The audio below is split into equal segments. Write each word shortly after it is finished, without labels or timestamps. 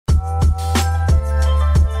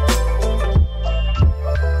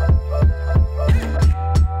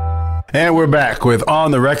And we're back with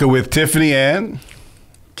On the Record with Tiffany and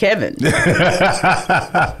Kevin. Hey,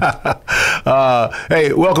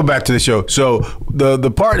 welcome back to the show. So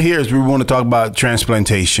the part here is we want to talk about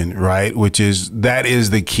transplantation, right? That is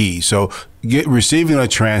the key. So receiving a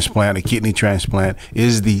transplant, a kidney transplant,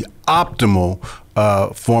 is the optimal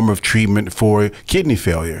form of treatment for kidney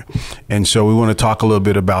failure. And so we want to talk a little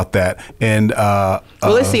bit about that. And well,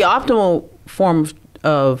 it's the optimal form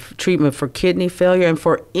of treatment for kidney failure and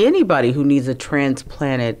for anybody who needs a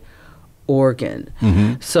transplanted organ.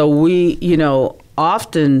 Mm-hmm. So we,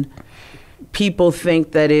 often people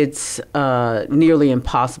think that it's nearly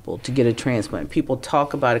impossible to get a transplant. People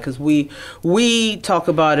talk about it because we talk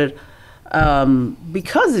about it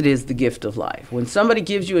because it is the gift of life. When somebody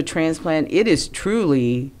gives you a transplant, it is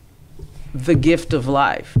truly the gift of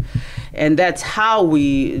life. And that's how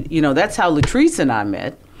that's how Latrice and I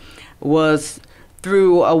met, was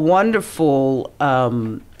through a wonderful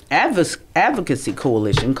advocacy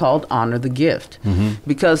coalition called Honor the Gift. Mm-hmm.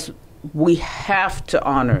 Because we have to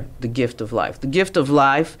honor the gift of life. The gift of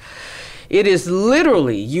life, it is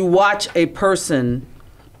literally, you watch a person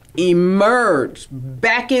emerge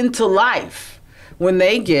back into life when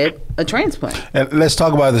they get a transplant. And let's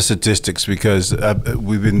talk about the statistics, because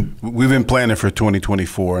we've been planning for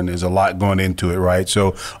 2024, and there's a lot going into it, right?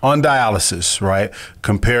 So on dialysis, right,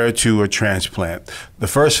 compared to a transplant, the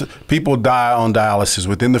first people die on dialysis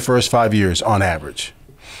within the first 5 years on average,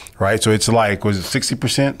 right? So it's like, was it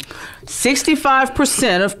 60%?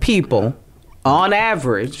 65% of people on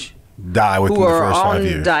average die within the first 5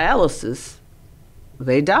 years. Who are on dialysis,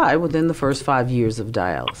 they die within the first 5 years of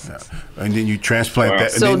dialysis. Yeah. And then you transplant that.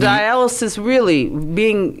 So dialysis really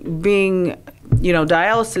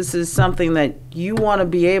dialysis is something that you want to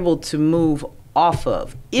be able to move off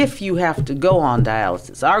of if you have to go on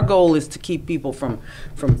dialysis. Our goal is to keep people from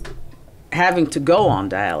having to go on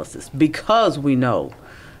dialysis, because we know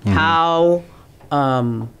how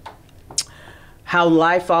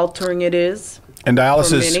life-altering it is. And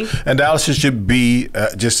dialysis should be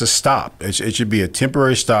just a stop. It should be a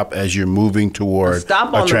temporary stop as you're moving toward a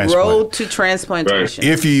stop on the road to transplantation.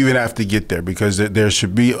 If you even have to get there, because there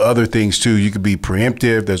should be other things too. You could be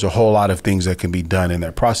preemptive. There's a whole lot of things that can be done in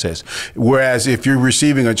that process. Whereas if you're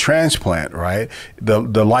receiving a transplant, right,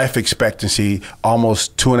 the life expectancy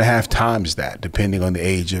almost 2.5 times that, depending on the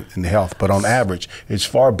age and the health. But on average, it's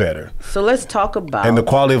far better. So let's talk about. And the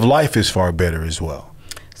quality of life is far better as well.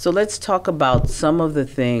 So let's talk about some of the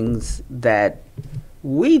things that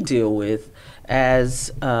we deal with as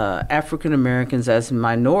African Americans, as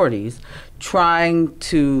minorities, trying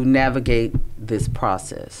to navigate this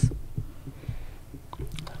process.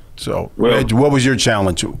 So, Reg, what was your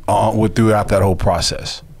challenge throughout that whole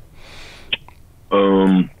process?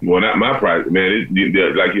 Well, not my process, man.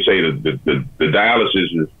 Like you say, the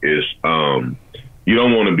dialysis is you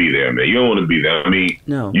don't want to be there, man. You don't want to be there. I mean,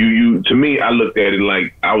 no. To me, I looked at it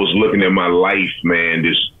like I was looking at my life, man.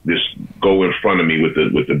 This go in front of me with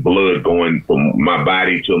the blood going from my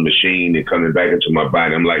body to a machine and coming back into my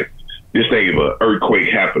body. I'm like, this thing, if an earthquake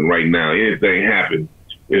happened right now, anything happened,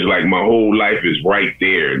 it's like my whole life is right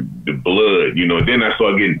there. The blood, Then I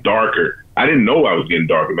started getting darker. I didn't know I was getting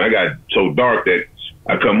darker, man. I got so dark that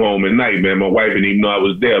I come home at night, man. My wife didn't even know I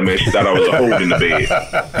was there, man. She thought I was a hole in the bed.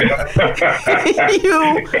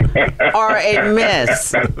 You are a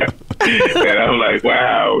mess. And I'm like,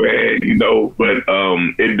 wow, man, But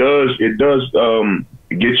it does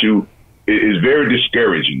get you. It's very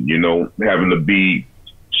discouraging, having to be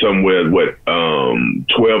somewhere.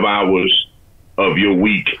 12 hours of your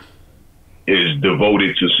week is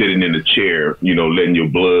devoted to sitting in a chair, letting your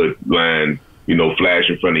blood line, flash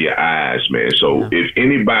in front of your eyes, man. So if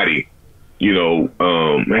anybody,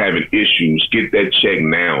 having issues, get that checked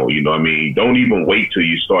now. Don't even wait till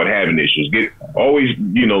you start having issues. Always,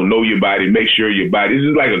 know your body, make sure your body. This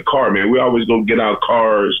is like a car, man. We always go get our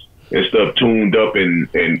cars and stuff tuned up and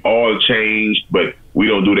oil changed, but we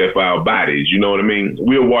don't do that for our bodies. You know what I mean?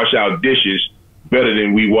 We'll wash our dishes better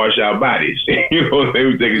than we wash our bodies.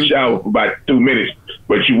 We take a shower for about 2 minutes,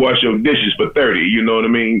 but you wash your dishes for 30. You know what I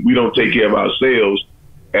mean? We don't take care of ourselves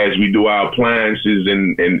as we do our appliances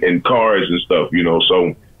and cars and stuff,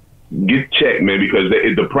 So get checked, man, because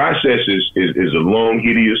the process is a long,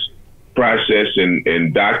 hideous process,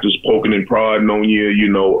 and doctors poking and prodding on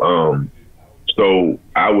you, So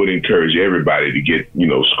I would encourage everybody to get,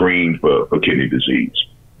 screened for kidney disease.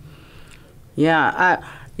 Yeah,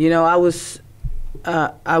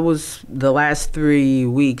 I was the last 3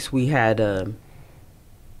 weeks we had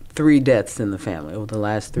 3 deaths in the family over the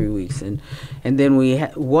last 3 weeks, and then we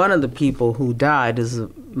had one of the people who died is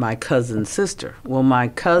my cousin's sister. Well, my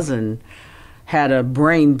cousin had a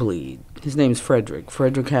brain bleed. His name's Frederick.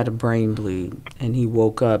 Frederick had a brain bleed, and he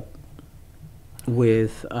woke up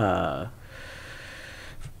with to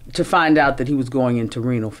find out that he was going into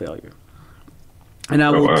renal failure. And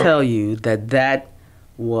I will tell you that that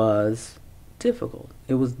was difficult.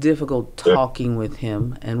 It was difficult talking with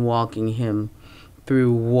him and walking him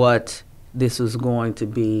through what this was going to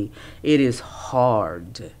be. It is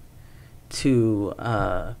hard to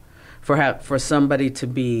for somebody to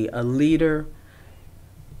be a leader,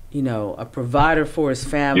 you know, a provider for his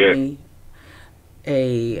family,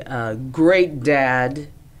 a great dad,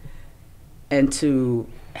 and to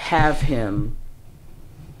have him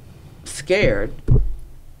scared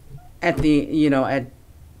at at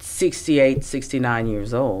 68, 69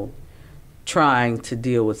 years old, trying to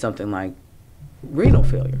deal with something like renal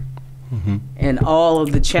failure. Mm-hmm. And all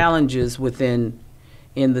of the challenges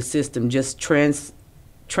in the system, just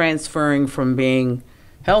transferring from being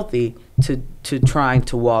healthy to trying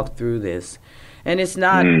to walk through this. And it's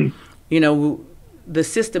not, the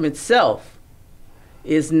system itself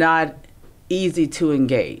is not easy to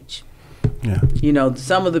engage. Yeah. You know,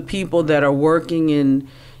 some of the people that are working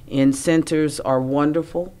in centers are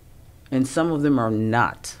wonderful, and some of them are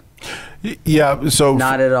not. Yeah, so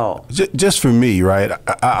not at all. Just for me, right?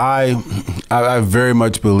 I very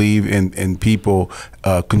much believe in people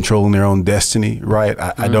controlling their own destiny, right?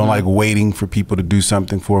 I don't like waiting for people to do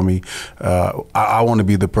something for me. I want to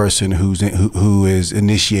be the person who is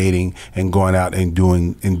initiating and going out and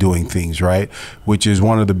doing things, right? Which is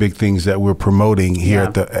one of the big things that we're promoting here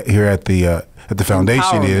at the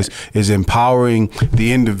foundation is empowering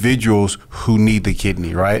the individuals who need the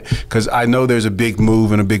kidney, right? Because I know there's a big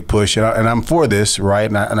move and a big push, and I'm for this,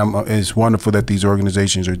 right? And it's wonderful that these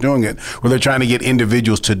organizations are doing it, where they're trying to get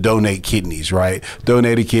individuals to donate kidneys, right?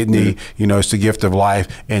 Donate a kidney, it's the gift of life,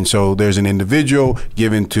 and so there's an individual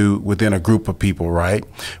given to within a group of people, right?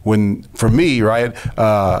 When for me, right,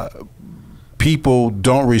 people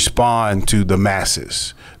don't respond to the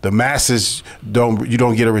masses. The masses you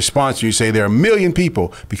don't get a response. You say there are 1 million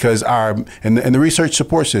people because and the research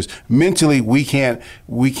supports this. Mentally, we can't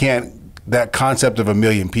that concept of 1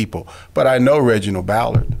 million people. But I know Reginald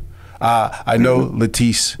Ballard. I know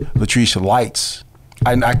Latricia Lights.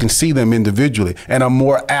 I can see them individually, and I'm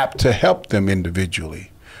more apt to help them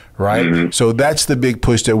individually. Right? Mm-hmm. So that's the big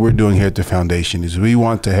push that we're doing here at the foundation is we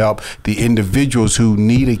want to help the individuals who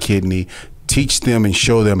need a kidney, teach them and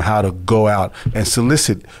show them how to go out and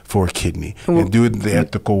solicit for a kidney and do it the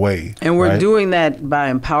ethical way. And we're doing that by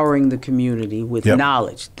empowering the community with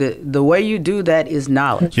knowledge. The way you do that is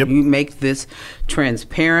knowledge. Yep. You make this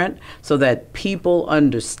transparent so that people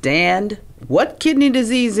understand what kidney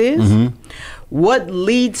disease is, what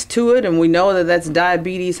leads to it, and we know that that's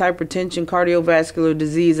diabetes, hypertension, cardiovascular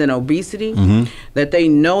disease, and obesity, that they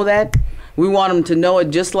know that. We want them to know it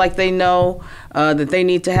just like they know that they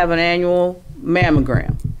need to have an annual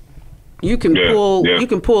mammogram. You can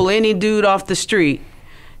pull any dude off the street,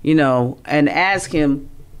 and ask him,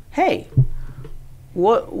 hey,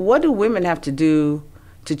 what do women have to do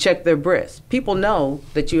to check their breasts? People know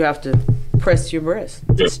that you have to press your breast.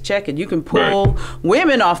 Just check it. You can pull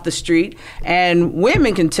women off the street, and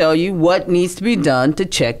women can tell you what needs to be done to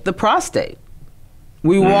check the prostate.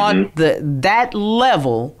 We want that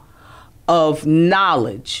level of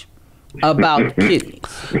knowledge about kidneys.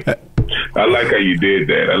 I like how you did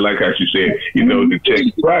that. I like how you said, to check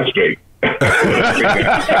the prostate.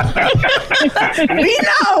 We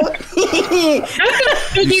know.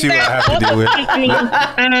 You see what I have to deal with?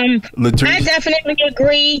 I definitely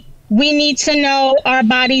agree. We need to know our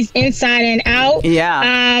bodies inside and out.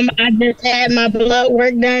 Yeah. I just had my blood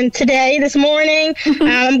work done this morning.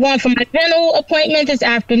 I'm going for my dental appointment this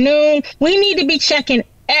afternoon. We need to be checking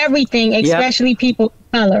everything, especially people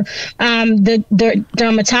of color. The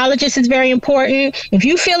dermatologist is very important. If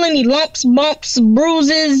you feel any lumps, bumps,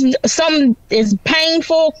 bruises, something is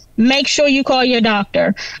painful, make sure you call your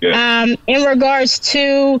doctor. In regards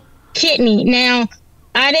to kidney, now,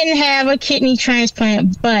 I didn't have a kidney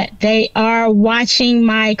transplant, but they are watching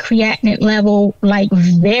my creatinine level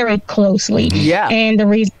very closely. Yeah. And the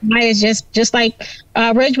reason why is just like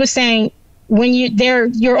Reg was saying, when you're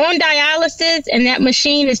on dialysis and that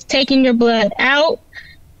machine is taking your blood out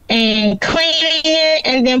and cleaning it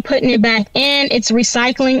and then putting it back in, it's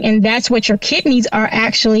recycling, and that's what your kidneys are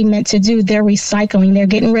actually meant to do. They're recycling. They're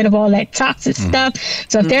getting rid of all that toxic stuff.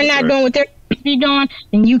 So if they're not doing what they're supposed to be doing,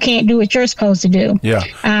 then you can't do what you're supposed to do. Yeah.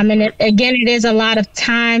 And it is a lot of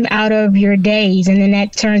time out of your days, and then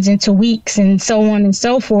that turns into weeks and so on and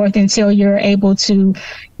so forth until you're able to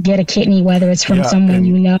get a kidney, whether it's from someone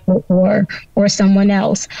you know or someone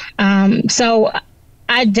else. So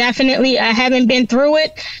I haven't been through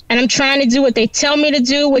it, and I'm trying to do what they tell me to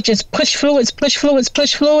do, which is push fluids.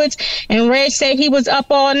 And Red said he was up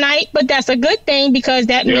all night, but that's a good thing because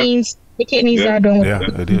that means the kidneys are doing. Yeah,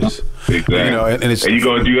 it is. Exactly. You know, and it's, you're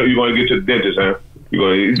going to get to the dentist, huh? You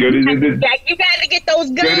got to get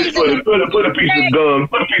those gums. Put a piece of gum.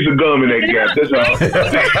 Put a piece of gum in that gap. That's all.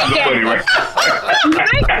 That's funny, right?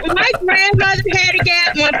 My grandmother had a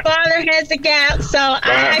gap. My father has a gap. So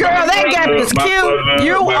girl, that gap is cute.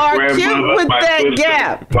 You are cute with that sister,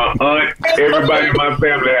 gap. My aunt, everybody in my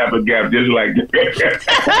family have a gap just like that.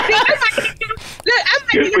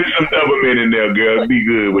 Just put some Doberman in there, girl. Be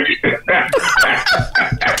good with it.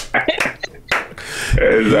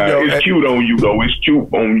 It's cute on you, though. It's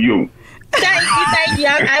cute on you. Thank you.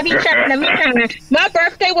 I be trying. My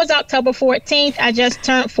birthday was October 14th. I just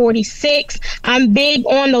turned 46. I'm big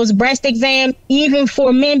on those breast exams, even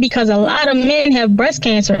for men, because a lot of men have breast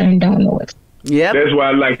cancer and don't know it. Yep. That's why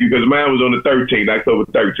I like you, because mine was on the 13th, October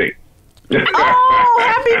 13th. Oh,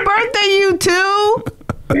 happy birthday, you too.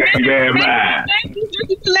 Damn right.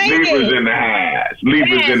 Libras in the house.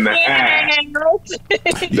 Libras in the house.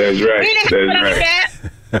 That's right.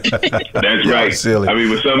 That's right. Silly. I mean,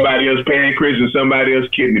 with somebody else pancreas and somebody else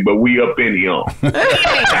kidney, but we up in here. Okay.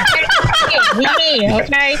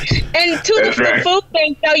 And to the food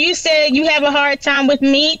thing, so you said you have a hard time with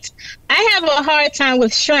meat. I have a hard time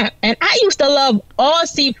with shrimp, and I used to love all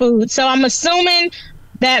seafood. So I'm assuming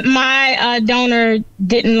that my donor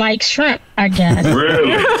didn't like shrimp, I guess.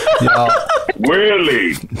 Really? Really?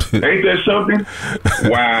 Ain't that something?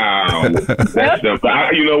 Wow. That's something.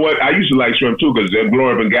 You know what? I used to like shrimp too, because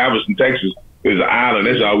growing up in Galveston, Texas, is an island.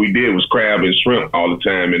 That's all we did was crab and shrimp all the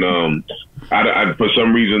time. And I for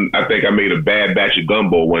some reason, I think I made a bad batch of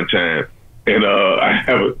gumbo one time. And I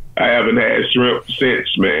haven't had shrimp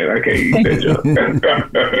since, man. I can't eat that junk.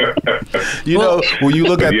 You know, when you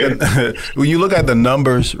look at the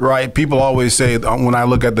numbers, right? People always say when I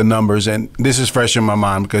look at the numbers, and this is fresh in my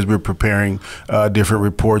mind because we're preparing different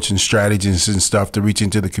reports and strategies and stuff to reach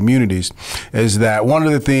into the communities, is that one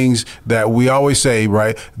of the things that we always say,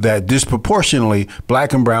 right, that disproportionately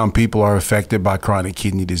Black and brown people are affected by chronic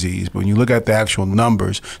kidney disease. But when you look at the actual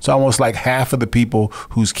numbers, it's almost like half of the people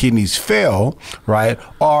whose kidneys fail, right,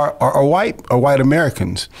 are white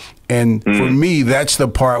Americans. And for me, that's the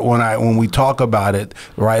part when we talk about it,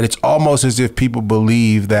 right, it's almost as if people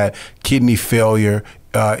believe that kidney failure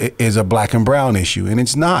is a Black and brown issue, and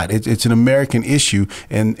it's not. It's an American issue,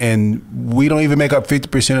 and we don't even make up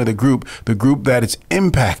 50% of the group. The group that it's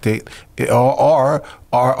impacted are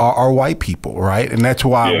white people, right? And that's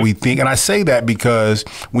why we think, and I say that because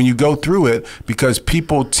when you go through it, because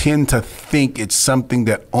people tend to think it's something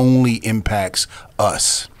that only impacts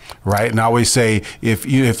us. Right. And I always say, if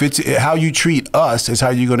it's how you treat us is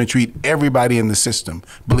how you're going to treat everybody in the system,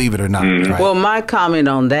 believe it or not. Right? Well, my comment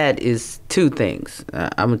on that is two things.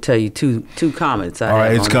 I'm going to tell you two comments. All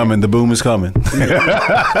right, it's coming. The boom is coming.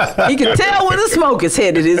 You can tell when the smoke is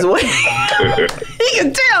headed his way. You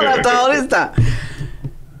can tell after all this time.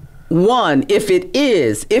 One, if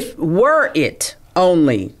were it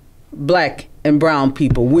only Black and brown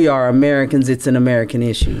people, we are Americans, it's an American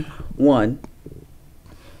issue. One.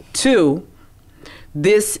 Two,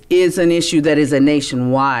 this is an issue that is a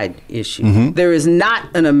nationwide issue. There is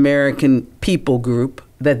not an American people group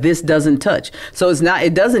that this doesn't touch. So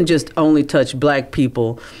it doesn't just only touch Black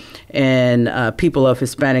people and people of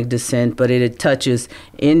Hispanic descent, but it touches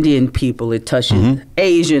Indian people, it touches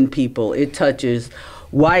Asian people, it touches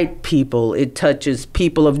white people, it touches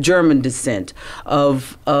people of German descent,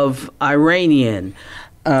 of Iranian,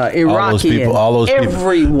 Iraqi, all those people,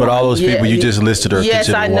 everyone. But all those people you just listed are yes,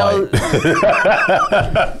 I know.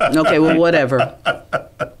 Okay, well, whatever.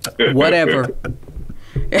 It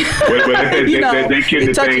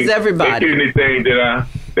touches everybody.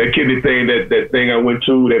 That kidney thing I went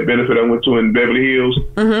to, that benefit I went to in Beverly Hills,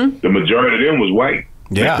 the majority of them was white.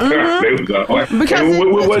 Yeah. They was white. Because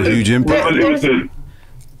what was a huge impact. What was it?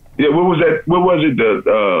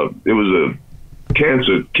 It was a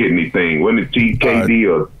cancer kidney thing. Wasn't it TKD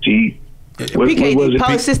or T? PKD,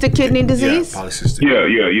 polycystic kidney disease? Yeah, polycystic.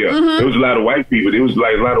 Yeah. There was a lot of white people. There was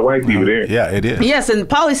like a lot of white people there. Yeah, it is. Yes, and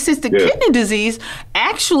polycystic kidney disease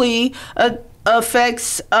actually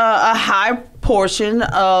affects a high portion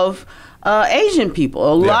of Asian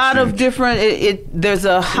people. A lot of different, there's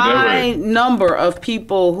a high number of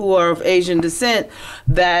people who are of Asian descent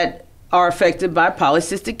that are affected by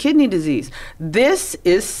polycystic kidney disease. This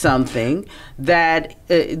is something that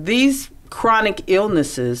these chronic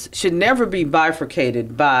illnesses should never be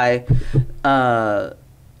bifurcated by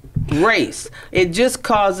race. It just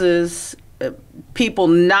causes people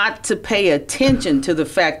not to pay attention to the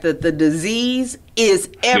fact that the disease is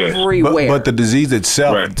everywhere. But the disease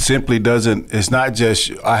itself simply doesn't, it's not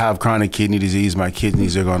just I have chronic kidney disease, my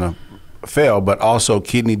kidneys are going to fail, but also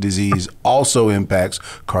kidney disease also impacts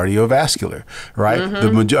cardiovascular, right?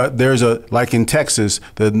 There's like in Texas,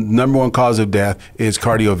 the #1 cause of death is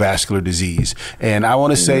cardiovascular disease. And I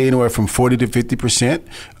want to say anywhere from 40 to 50%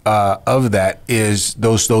 of that is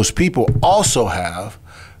those people also have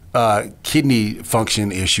kidney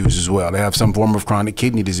function issues as well. They have some form of chronic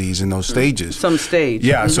kidney disease in those stages. Some stage.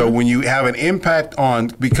 Yeah, so when you have an impact on,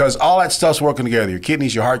 because all that stuff's working together, your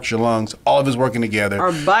kidneys, your heart, your lungs, all of it's working together.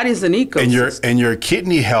 Our body's an ecosystem. And your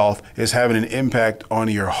kidney health is having an impact on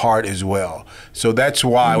your heart as well. So that's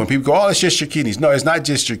why when people go, oh, it's just your kidneys. No, it's not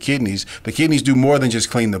just your kidneys. The kidneys do more than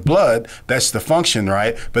just clean the blood. That's the function,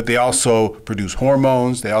 right? But they also produce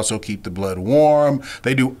hormones. They also keep the blood warm.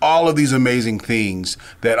 They do all of these amazing things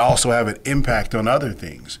that also have an impact on other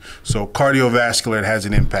things. So cardiovascular has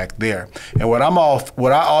an impact there. And what I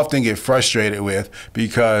often get frustrated with,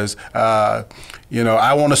 because I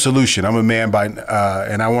want a solution. I'm a man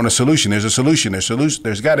and I want a solution. There's a solution.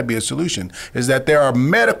 There's got to be a solution. Is that there are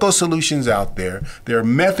medical solutions out there. There are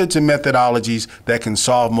methods and methodologies that can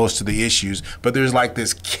solve most of the issues. But there's like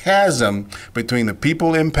this chasm between the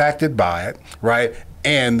people impacted by it, right,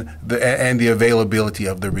 and the availability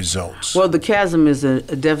of the results. Well, the chasm is a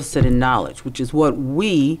deficit in knowledge, which is what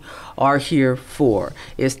we are here for,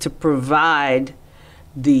 is to provide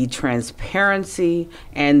the transparency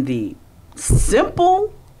and the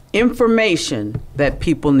simple information that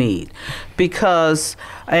people need, because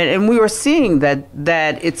and we are seeing that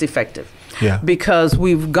it's effective. Yeah. Because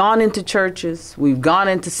we've gone into churches, we've gone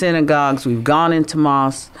into synagogues, we've gone into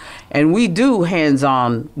mosques, and we do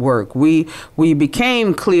hands-on work. We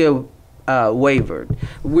became CLIA waivered.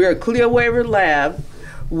 We're a CLIA waivered lab.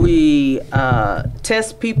 We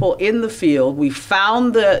test people in the field. We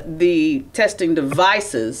found the testing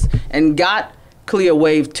devices and got CLIA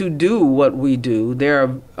waived to do what we do. There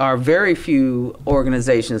are very few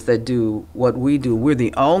organizations that do what we do. We're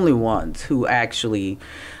the only ones who actually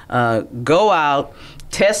go out,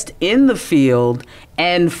 test in the field,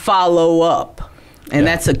 and follow up. And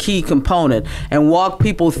that's a key component. And walk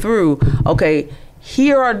people through, okay,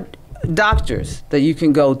 here are doctors that you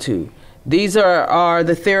can go to. These are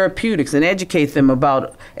the therapeutics, and educate them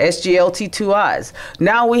about SGLT2Is.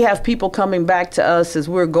 Now we have people coming back to us as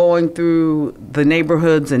we're going through the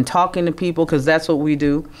neighborhoods and talking to people, because that's what we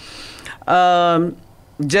do. And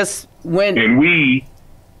we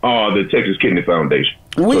are the Texas Kidney Foundation.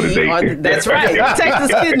 That's right,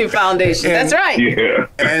 Texas Kidney Foundation. That's right. Yeah.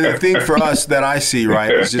 And the thing for us that I see,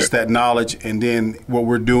 right, is just that knowledge. And then what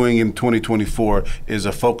we're doing in 2024 is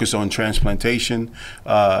a focus on transplantation.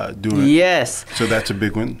 Yes. So that's a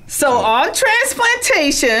big one. So on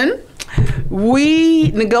transplantation,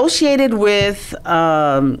 we negotiated with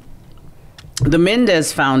the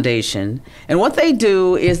Mendez Foundation, and what they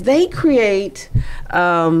do is they create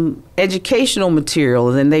educational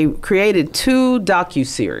materials, and they created 2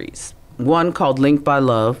 docuseries. One called Linked by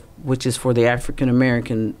Love, which is for the African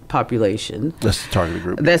American population. That's the target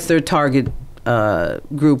group. That's their target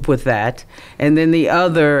group with that. And then the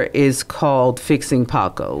other is called Fixing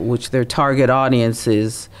Paco, which their target audience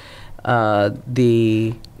is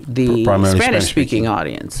the Spanish-speaking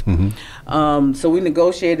audience. Mm-hmm. So we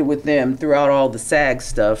negotiated with them throughout all the SAG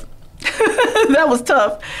stuff. That was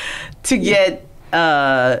tough to get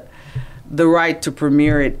the right to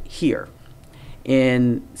premiere it here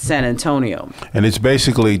in San Antonio. And it's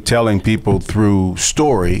basically telling people through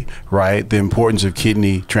story, right, the importance of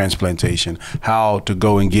kidney transplantation, how to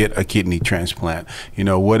go and get a kidney transplant,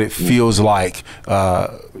 what it feels like,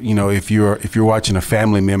 if you're watching a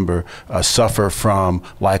family member suffer from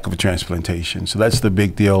lack of a transplantation. So that's the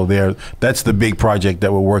big deal there. That's the big project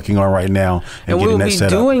that we're working on right now. And we'll be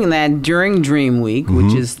doing that during Dream Week, Mm-hmm.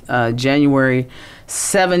 which is January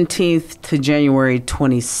 17th to January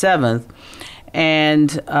 27th.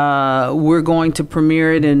 And we're going to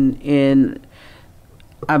premiere it in,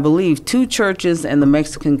 I believe, 2 churches, and the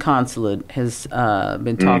Mexican consulate has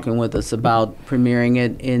been talking with us about premiering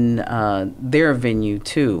it in their venue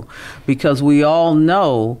too, because we all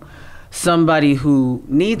know somebody who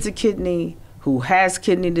needs a kidney, who has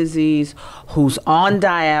kidney disease, who's on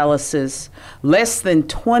dialysis. Less than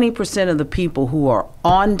 20% of the people who are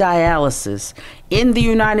on dialysis in the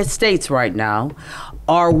United States right now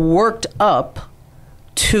are worked up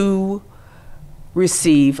to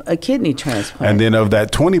receive a kidney transplant. And then of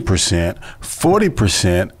that 20%,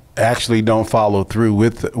 40% actually don't follow through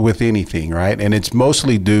with anything, right? And it's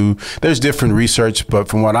mostly due, there's different research, but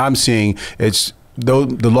from what I'm seeing, it's though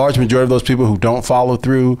the large majority of those people who don't follow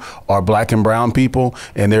through are black and brown people,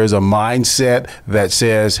 and there's a mindset that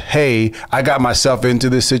says, hey, I got myself into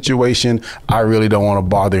this situation, I really don't want to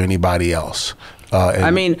bother anybody else.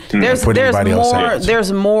 I mean,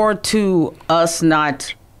 there's more to us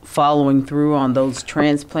not following through on those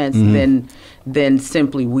transplants than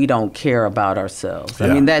simply we don't care about ourselves. I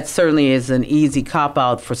mean, that certainly is an easy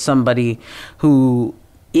cop-out for somebody who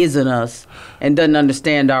isn't us and doesn't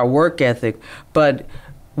understand our work ethic. But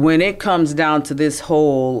when it comes down to this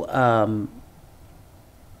whole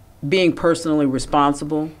being personally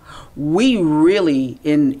responsible, we really,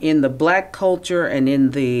 in the black culture and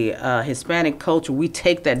in the Hispanic culture, we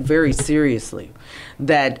take that very seriously.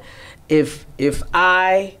 That if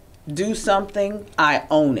I do something, I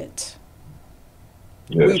own it.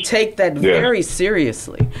 Yes. We take that very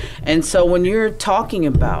seriously. And so when you're talking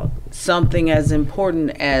about something as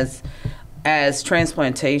important as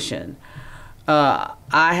transplantation, I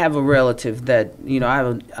have a relative that, I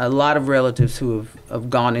have a lot of relatives who have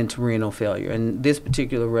gone into renal failure. And this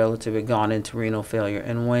particular relative had gone into renal failure.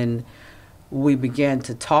 And when we began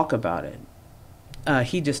to talk about it,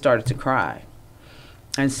 he just started to cry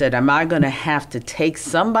and said, am I going to have to take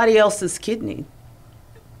somebody else's kidney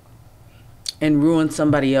and ruin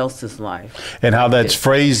somebody else's life? And how that's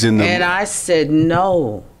phrased in the... And I said,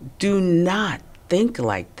 no, do not think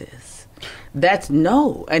like this. That's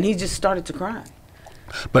no. And he just started to cry.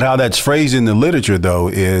 But how that's phrased in the literature, though,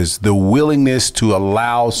 is the willingness to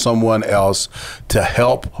allow someone else to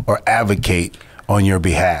help or advocate on your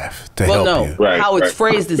behalf to help you. Right, how it's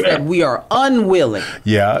phrased is that we are unwilling.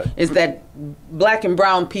 Yeah. Is that black and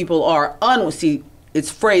brown people are see,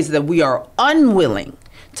 it's phrased that we are unwilling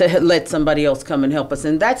to let somebody else come and help us.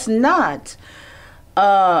 And that's not,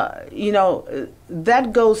 that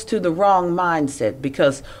goes to the wrong mindset,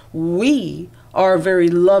 because we are a very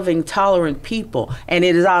loving, tolerant people. And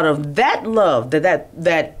it is out of that love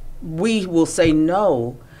that we will say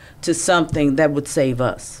no to something that would save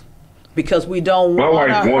us, because we don't want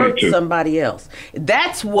to hurt somebody else.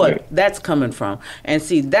 That's what that's coming from. And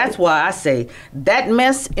see, that's why I say that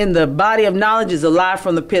mess in the body of knowledge is alive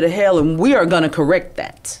from the pit of hell, and we are going to correct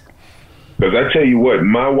that. Because I tell you what,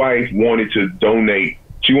 my wife wanted to donate.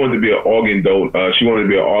 She wanted to be an organ donor. She wanted to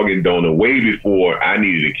be an organ donor way before I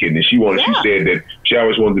needed a kidney. She said that she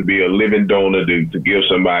always wanted to be a living donor to give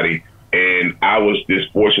somebody. And I was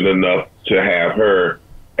just fortunate enough to have her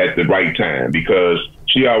at the right time, because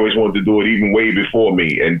she always wanted to do it even way before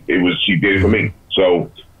me, and she did it for me.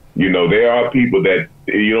 So, there are people that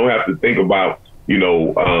you don't have to think about,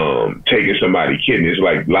 taking somebody's kidneys.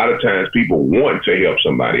 Like a lot of times people want to help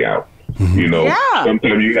somebody out.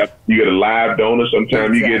 Sometimes you get a live donor,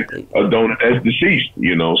 sometimes you get a donor that's deceased,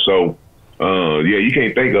 so you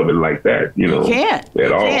can't think of it like that, you can't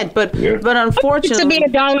at all. Can't, but unfortunately, to be a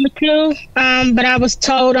donor too, but I was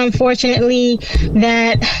told, unfortunately,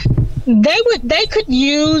 that they could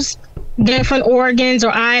use different organs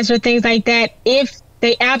or eyes or things like that if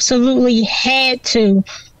they absolutely had to,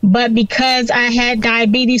 but because I had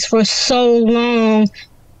diabetes for so long,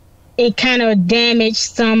 it kind of damaged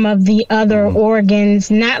some of the other organs.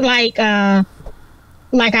 Not like I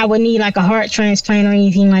would need like a heart transplant or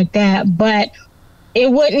anything like that, but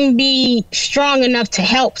it wouldn't be strong enough to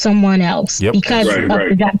help someone else because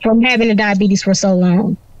from having the diabetes for so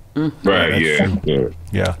long. Right.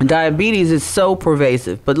 Yeah. Diabetes is so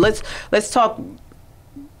pervasive. But let's talk,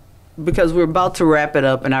 because we're about to wrap it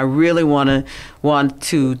up, and I really want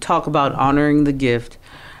to talk about honoring the gift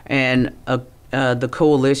and the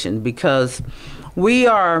coalition, because we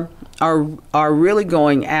are really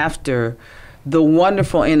going after the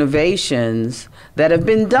wonderful innovations that have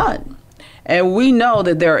been done. And we know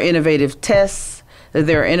that there are innovative tests, that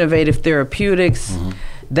there are innovative therapeutics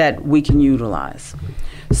that we can utilize.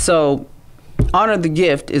 So Honor the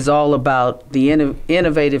Gift is all about the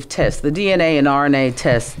innovative tests, the DNA and RNA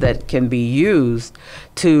tests that can be used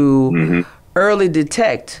to early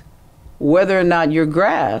detect whether or not your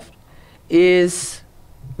graft is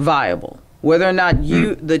viable, whether or not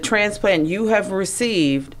the transplant you have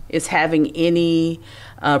received is having any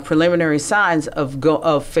preliminary signs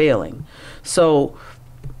of failing. So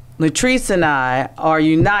Latrice and I are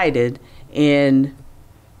united in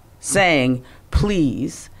saying,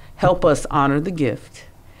 please help us honor the gift.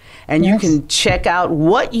 And you can check out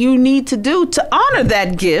what you need to do to honor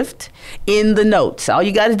that gift in the notes. All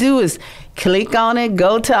you got to do is click on it,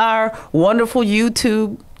 go to our wonderful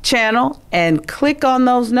YouTube channel and click on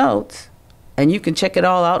those notes, and you can check it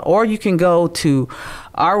all out. Or you can go to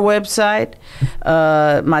our website,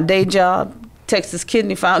 my day job, Texas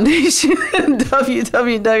Kidney Foundation,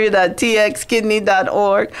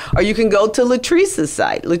 www.txkidney.org, or you can go to Latrice's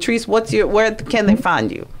site. Latrice, where can they find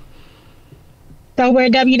you? So we're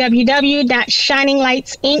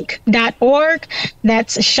www.shininglightsinc.org.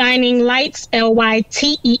 That's Shining Lights,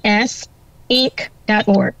 LYTES,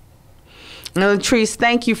 Inc.org. Now, Latrice,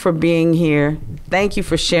 thank you for being here. Thank you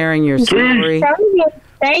for sharing your story.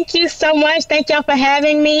 Thank you so much. Thank y'all for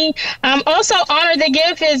having me. Also, Honor the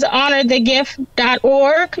Gift is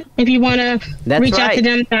honorthegift.org if you want to reach out to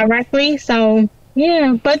them directly. So,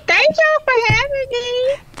 yeah. But thank y'all for having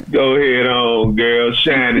me. Go ahead on, girl.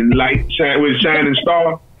 Shining light, with shining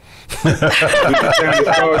star. With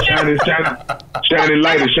shining star, shining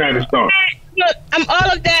light, and shining star. Look, I'm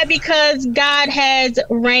all of that because God has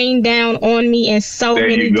rained down on me in so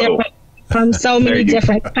many different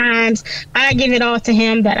times. I give it all to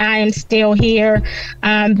Him that I am still here.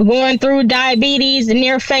 Going through diabetes, a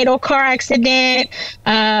near fatal car accident,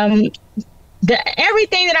 everything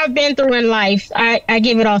that I've been through in life, I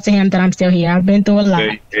give it all to Him that I'm still here. I've been through a lot.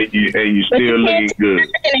 And you still looking good.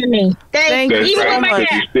 Thank you so much.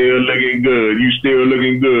 You still looking good. You still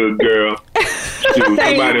looking good, girl.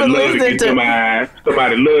 Somebody love to get them eyes.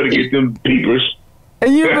 Somebody love to get them peepers.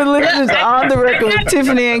 And you've been listening to On the Record with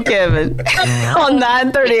Tiffany and Kevin on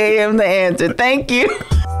 9:30 a.m. The Answer. Thank you.